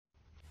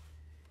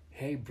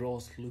Hey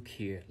bros, look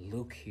here,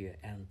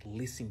 and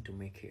listen to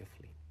me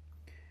carefully.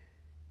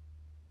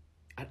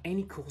 At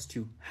any cost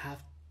you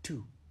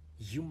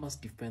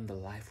must defend the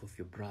life of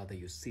your brother,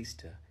 your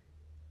sister,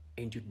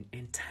 and your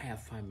entire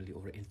family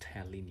or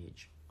entire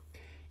lineage.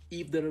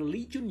 If the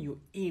religion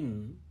you're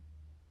in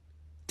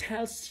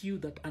tells you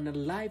that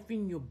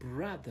unaliving your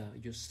brother,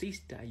 your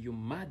sister, your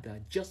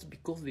mother, just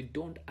because they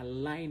don't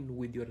align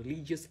with your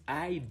religious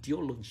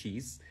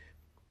ideologies,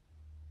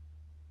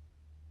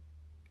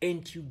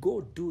 and you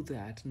go do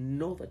that,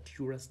 know that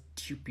you're a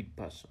stupid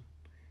person.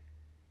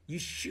 You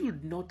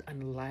should not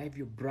unalive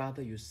your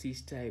brother, your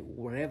sister,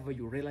 wherever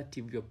your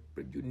relative, your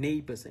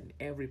neighbors, and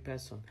every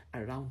person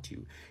around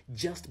you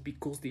just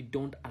because they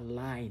don't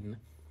align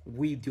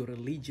with your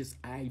religious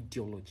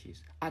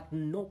ideologies. At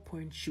no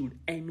point should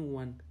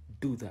anyone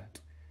do that.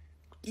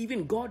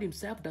 Even God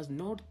himself does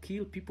not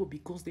kill people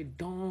because they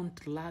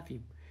don't love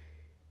him.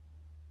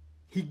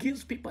 He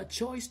gives people a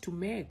choice to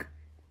make.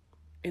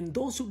 And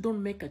those who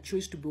don't make a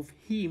choice to be of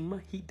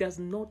him, he does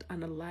not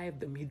unalive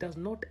them. He does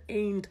not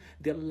end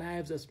their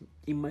lives as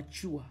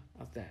immature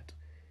as that.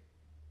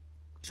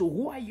 So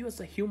who are you as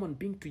a human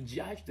being to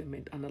judge them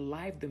and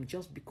unalive them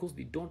just because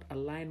they don't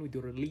align with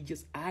your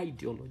religious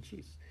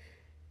ideologies?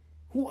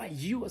 Who are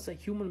you as a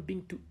human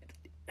being to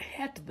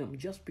hate them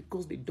just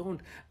because they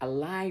don't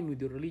align with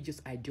your religious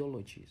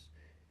ideologies?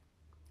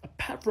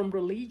 Apart from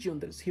religion,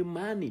 there's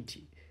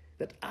humanity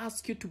that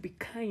asks you to be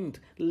kind,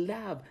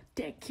 love,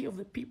 take care of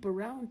the people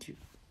around you.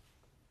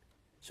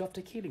 So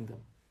after killing them,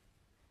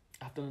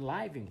 after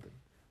unaliving them,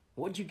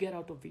 what do you get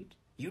out of it?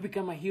 You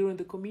become a hero in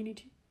the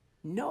community?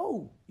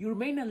 No, you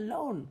remain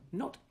alone,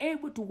 not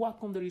able to work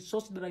on the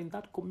resources that are in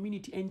that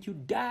community, and you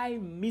die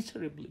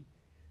miserably.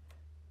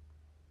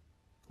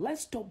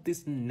 Let's stop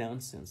this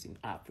nonsense in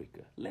Africa.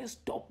 Let's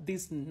stop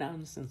this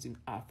nonsense in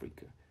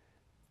Africa.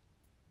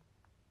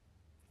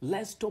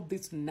 Let's stop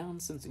this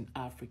nonsense in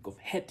Africa of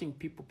hating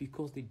people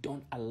because they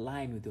don't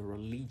align with the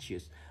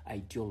religious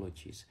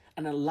ideologies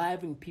and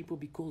aliving people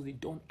because they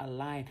don't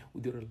align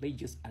with the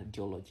religious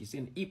ideologies.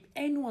 And if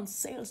anyone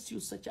sells you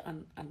such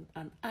an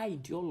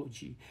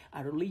ideology,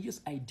 a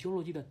religious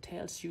ideology that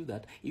tells you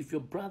that if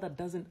your brother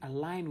doesn't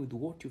align with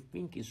what you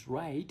think is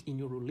right in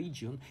your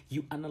religion,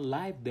 you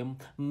unalive them,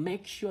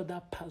 make sure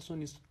that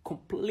person is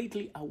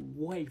completely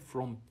away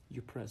from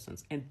your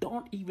presence and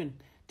don't even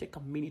take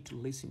a minute to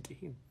listen to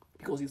him.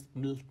 Because it's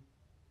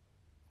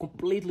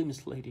completely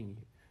misleading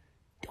you.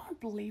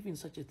 Don't believe in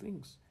such a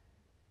things.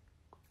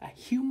 A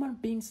human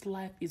being's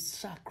life is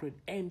sacred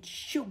and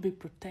should be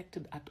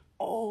protected at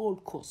all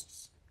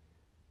costs.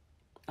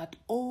 At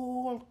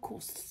all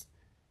costs.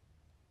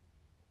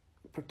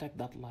 Protect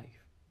that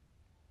life.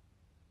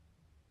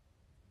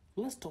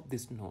 Let's stop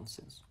this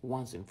nonsense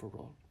once and for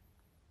all.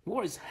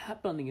 What is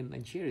happening in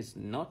Nigeria is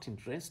not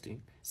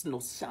interesting. It's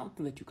not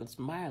something that you can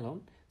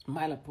smile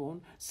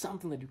upon,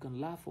 something that you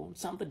can laugh on,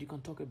 something that you can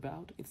talk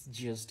about. It's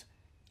just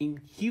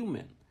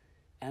inhuman,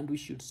 and we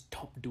should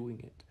stop doing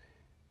it.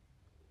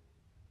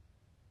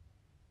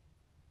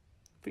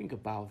 Think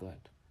about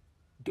that.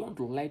 Don't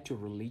let your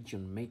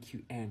religion make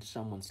you end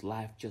someone's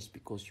life just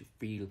because you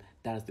feel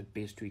that is the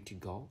best way to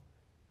go.